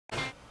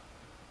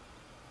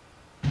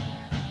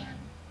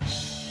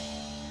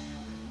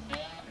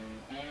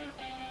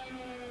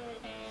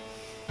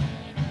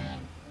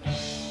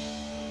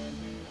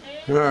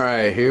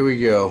Alright, here we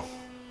go.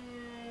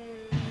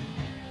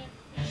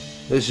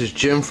 This is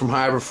Jim from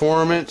High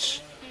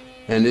Performance,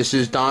 and this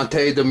is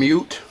Dante the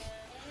Mute.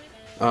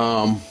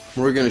 We're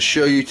going to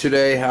show you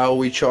today how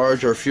we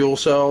charge our fuel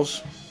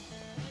cells.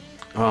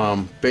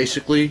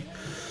 Basically,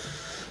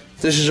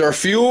 this is our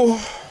fuel,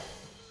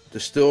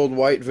 distilled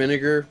white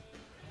vinegar.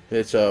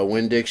 It's a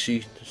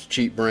Winn-Dixie, it's a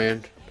cheap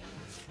brand.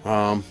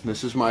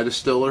 This is my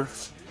distiller.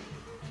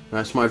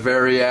 That's my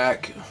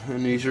Variac,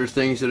 and these are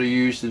things that I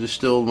use to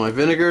distill my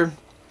vinegar.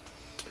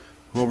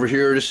 Over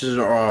here, this is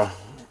an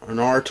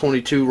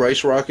R22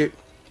 rice rocket.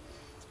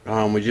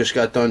 We just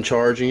got done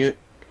charging it,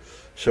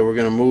 so we're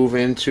going to move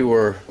into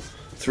our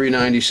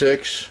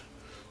 396.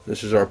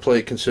 This is our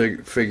plate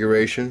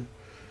configuration.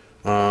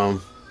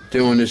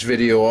 Doing this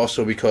video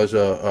also because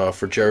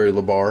for Jerry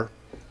LaBar.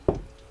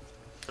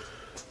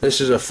 This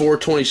is a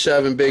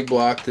 427 big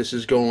block. This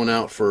is going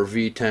out for a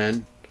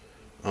V10.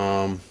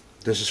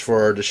 This is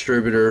for our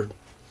distributor,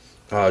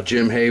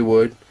 Jim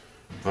Haywood.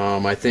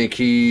 I think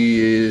he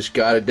is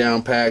got it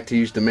down packed.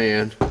 He's the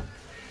man.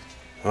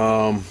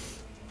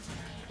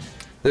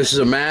 This is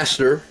a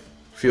master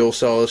fuel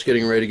cell that's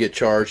getting ready to get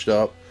charged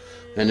up,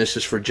 and this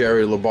is for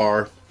Jerry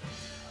LaBar.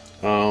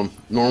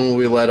 Normally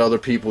we let other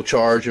people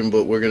charge them,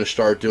 but we're going to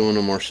start doing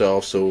them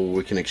ourselves so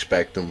we can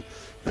inspect them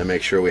and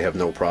make sure we have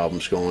no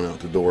problems going out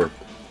the door.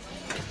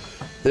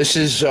 This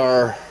is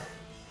our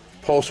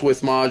pulse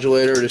width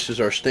modulator. This is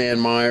our Stan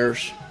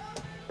Myers.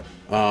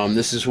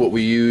 This is what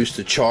we use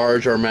to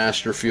charge our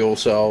master fuel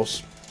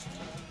cells.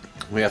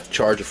 We have to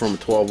charge it from a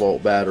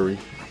 12-volt battery.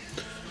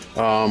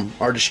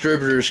 Our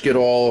distributors get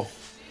all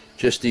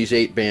just these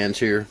 8 bands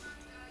here.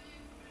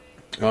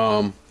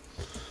 Dante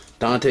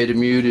the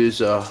Mute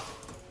is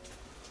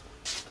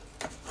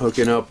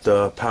hooking up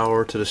the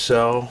power to the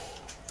cell.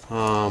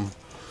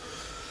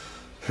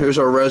 Here's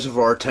our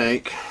reservoir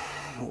tank.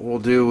 What we'll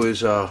do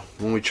is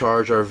when we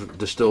charge our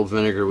distilled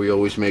vinegar, we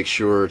always make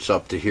sure it's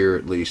up to here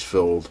at least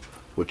filled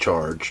with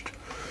charged.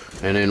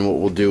 And then what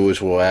we'll do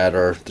is we'll add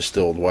our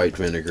distilled white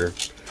vinegar.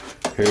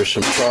 Here's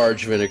some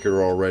charged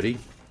vinegar already.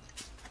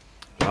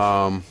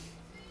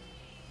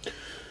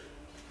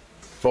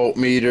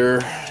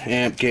 Voltmeter,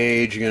 amp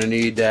gauge, you're going to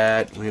need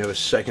that. We have a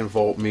second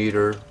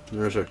voltmeter.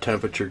 There's our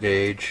temperature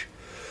gauge.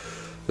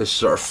 This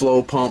is our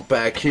flow pump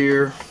back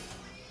here.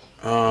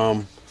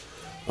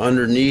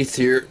 Underneath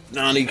here,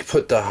 now you can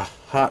put the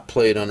hot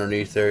plate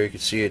underneath there. You can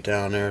see it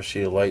down there.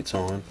 See the lights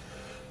on.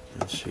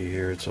 Let's see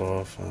here, it's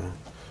off. I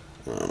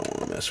don't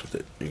want to mess with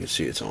it. You can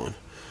see it's on.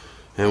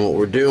 And what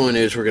we're doing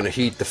is we're going to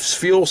heat the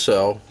fuel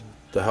cell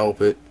to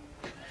help it.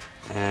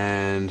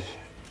 And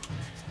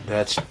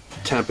that's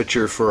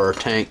temperature for our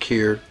tank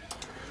here.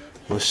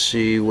 Let's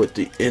see what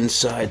the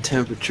inside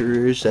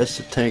temperature is. That's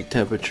the tank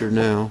temperature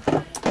now.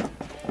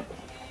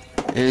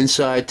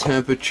 Inside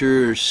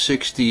temperature is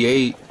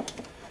 68.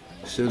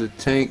 So the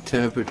tank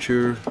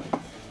temperature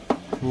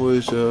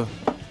was a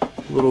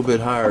little bit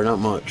higher, not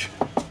much.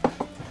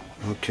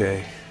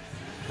 Okay,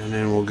 and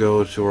then we'll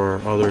go to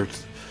our other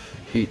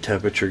heat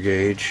temperature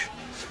gauge,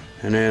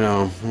 and then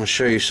I'm going to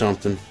show you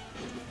something.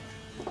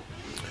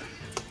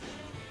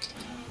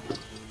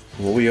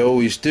 What we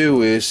always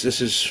do is, this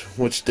is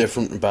what's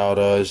different about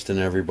us than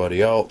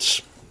everybody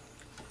else.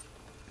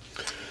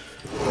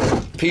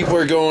 People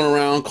are going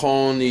around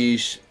calling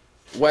these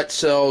wet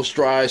cells,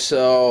 dry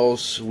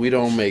cells. We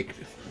don't make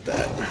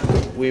that.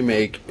 What we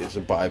make is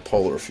a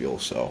bipolar fuel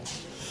cell.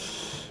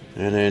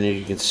 And then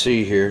you can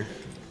see here,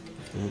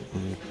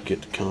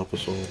 get the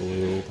compass all the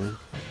way open.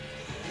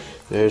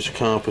 There's the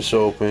compass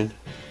open,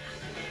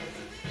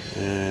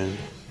 and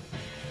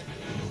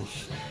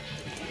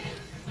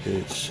get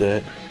it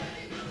set.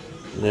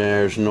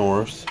 There's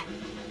north.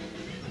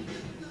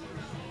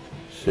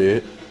 See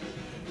it?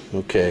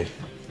 Okay.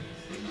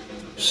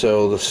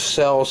 So the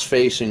cell's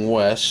facing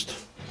west.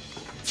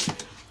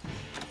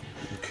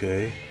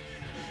 Okay.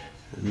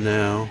 And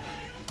now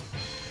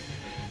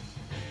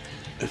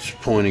it's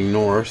pointing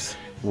north.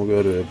 We'll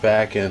go to the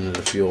back end of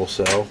the fuel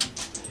cell.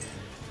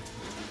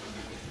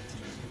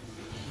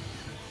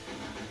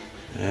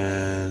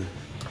 And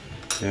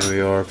there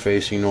we are,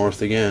 facing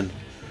north again.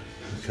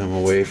 Come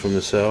away from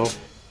the cell.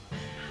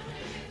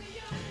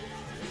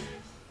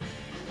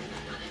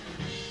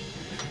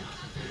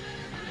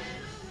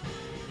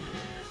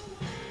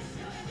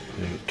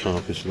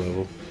 Compass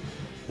level.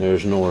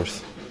 There's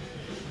north.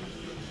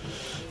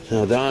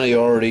 Now Donnie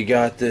already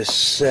got this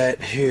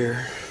set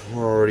here.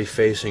 We're already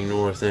facing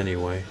north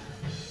anyway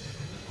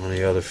on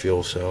the other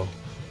fuel cell.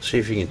 See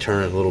if you can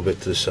turn it a little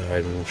bit to the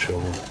side and we'll show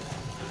him.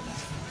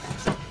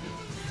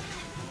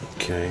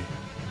 Okay.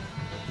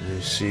 And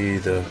you see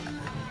the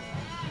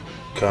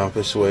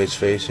compass the way it's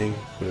facing.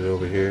 Put it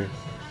over here.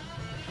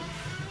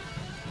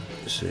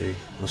 See.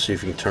 Let's see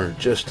if you can turn it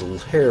just a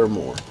hair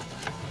more.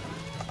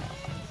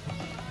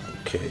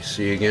 Okay,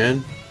 see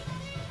again?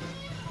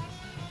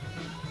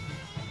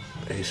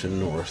 Facing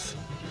north.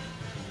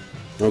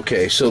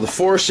 Okay, so the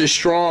force is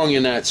strong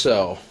in that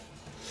cell.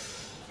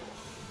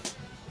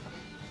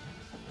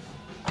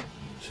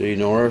 See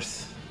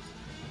north,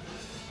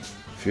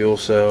 fuel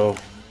cell,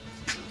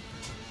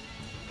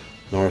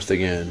 north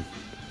again.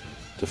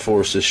 The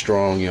force is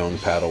strong, young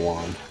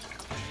Padawan.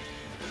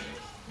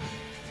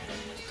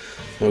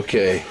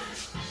 Okay,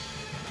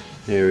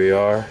 here we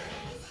are,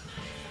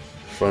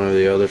 in front of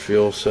the other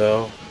fuel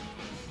cell,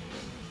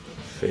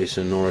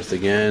 facing north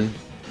again.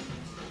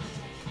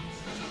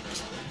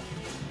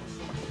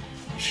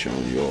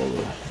 Showing you all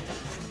the,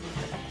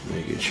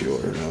 make it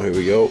shorter now, here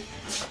we go.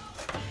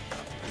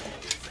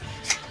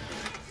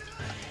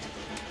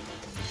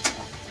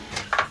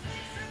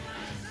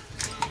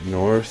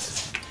 North.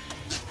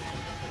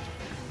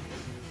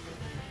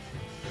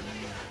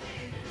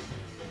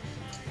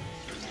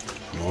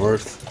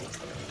 North.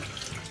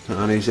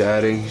 Connie's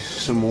adding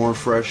some more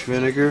fresh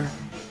vinegar.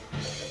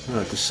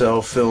 Got the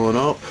cell filling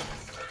up.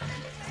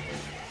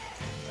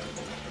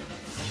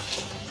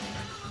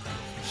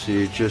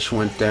 See, it just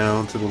went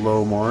down to the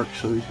low mark,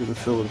 so he's going to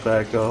fill it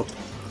back up.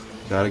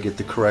 Got to get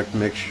the correct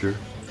mixture.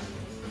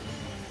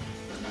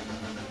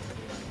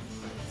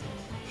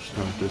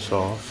 Start this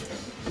off.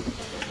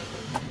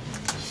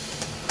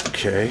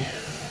 Okay,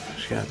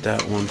 just got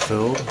that one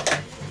filled.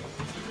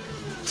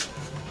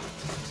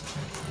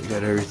 We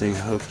got everything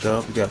hooked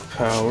up. We got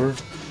power.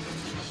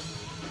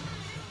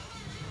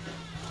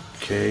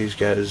 Okay, he's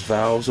got his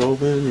valves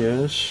open.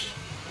 Yes,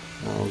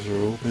 valves are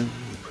open.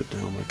 Let me put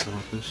down my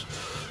compass.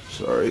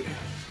 Sorry,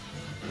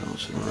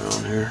 bouncing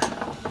around here.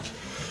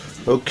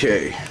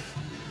 Okay,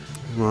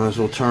 might as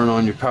well turn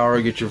on your power,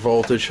 get your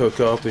voltage hook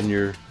up in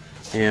your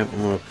amp.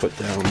 I'm gonna put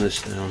down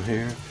this down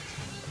here.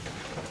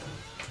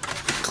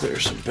 Clear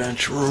some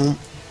bench room.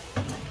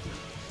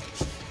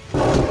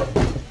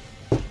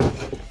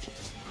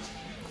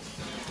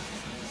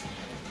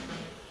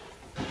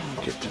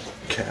 Get the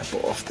cap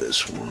off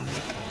this one.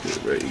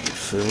 Get ready to get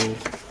filled.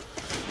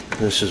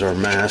 This is our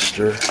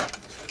master.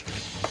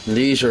 And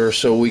these are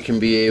so we can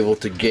be able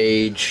to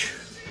gauge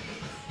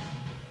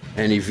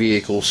any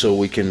vehicle, so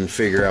we can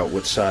figure out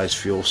what size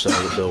fuel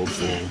cell to build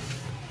for them.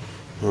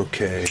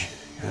 Okay,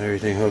 got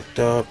everything hooked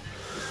up.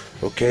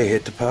 Okay,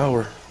 hit the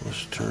power.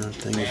 Let's turn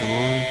things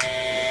on.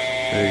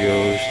 There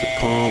goes the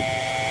pump.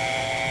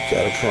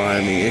 Got a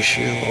priming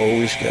issue.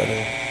 Always got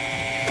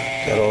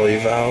all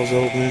your valves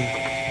open.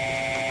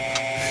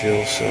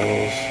 Fuel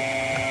cells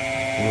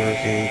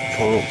working.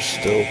 Pumps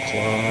still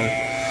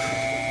clogged.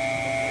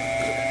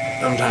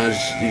 Sometimes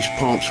these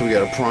pumps we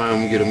gotta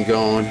prime them, get them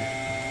going,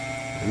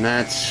 and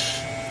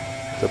that's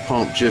the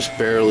pump just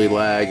barely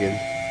lagging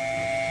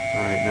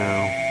right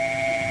now.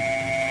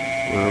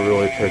 When it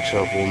really picks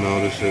up, we'll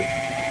notice it.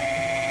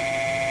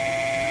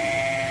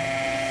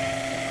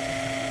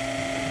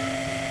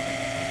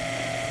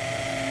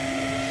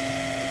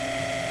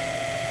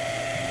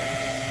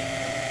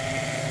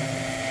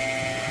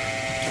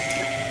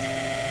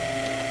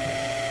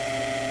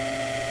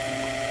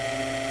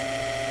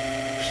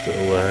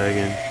 Still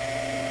lagging.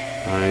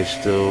 I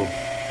still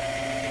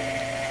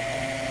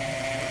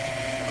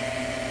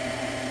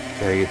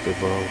gotta get the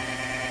bow.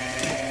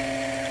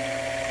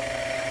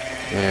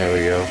 There we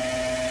go.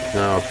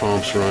 Now our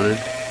pump's running.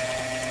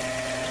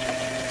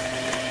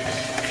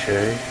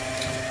 Okay.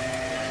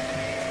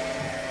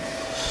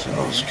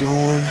 Cell's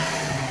going.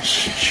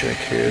 Let's check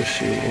here,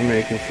 see what we're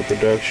making for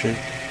production.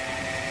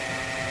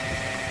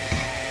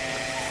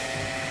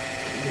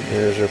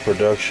 There's our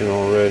production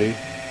already.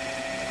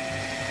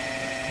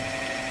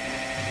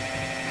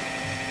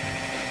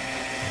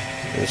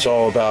 It's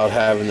all about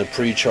having the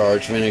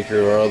pre-charged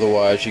vinegar, or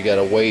otherwise you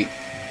gotta wait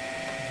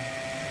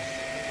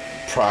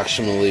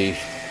approximately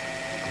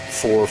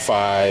 4 or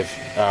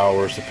 5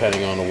 hours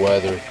depending on the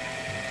weather.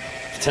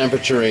 If the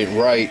temperature ain't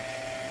right.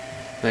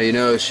 Now you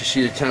notice, you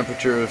see the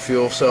temperature of the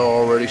fuel cell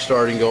already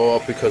starting to go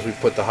up because we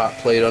put the hot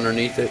plate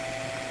underneath it.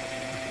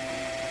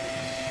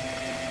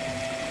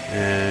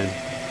 And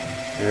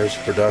there's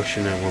the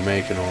production that we're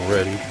making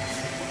already.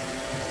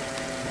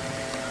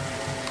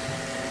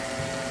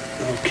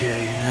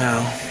 Okay,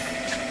 now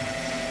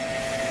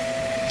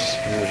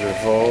there's our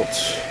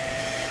volts.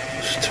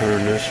 Let's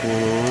turn this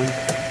one on.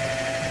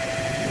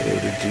 Go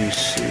to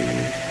DC.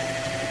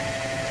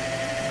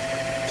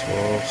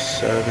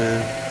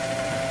 12.7.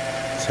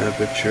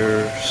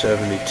 Temperature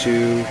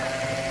 72.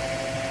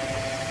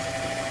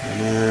 And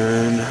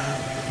then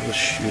let's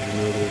shoot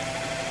another.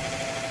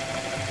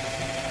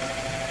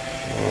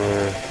 Or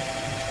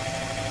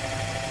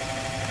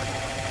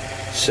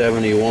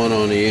 71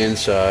 on the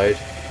inside.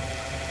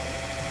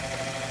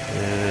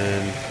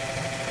 And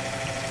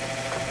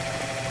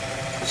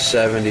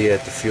 70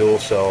 at the fuel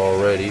cell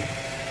already.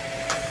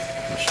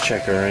 Let's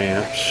check our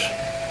amps.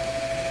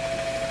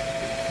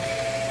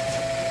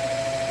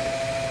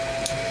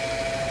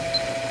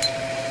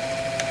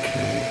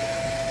 Okay.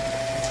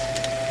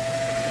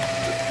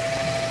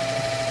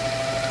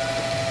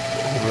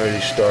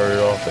 Already started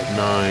off at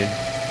 9.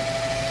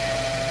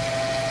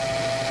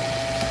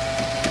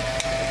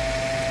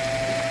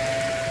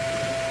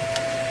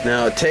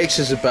 Now it takes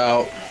us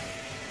about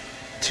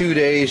 2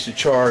 days to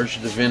charge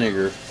the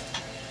vinegar.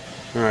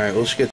 Alright, let's get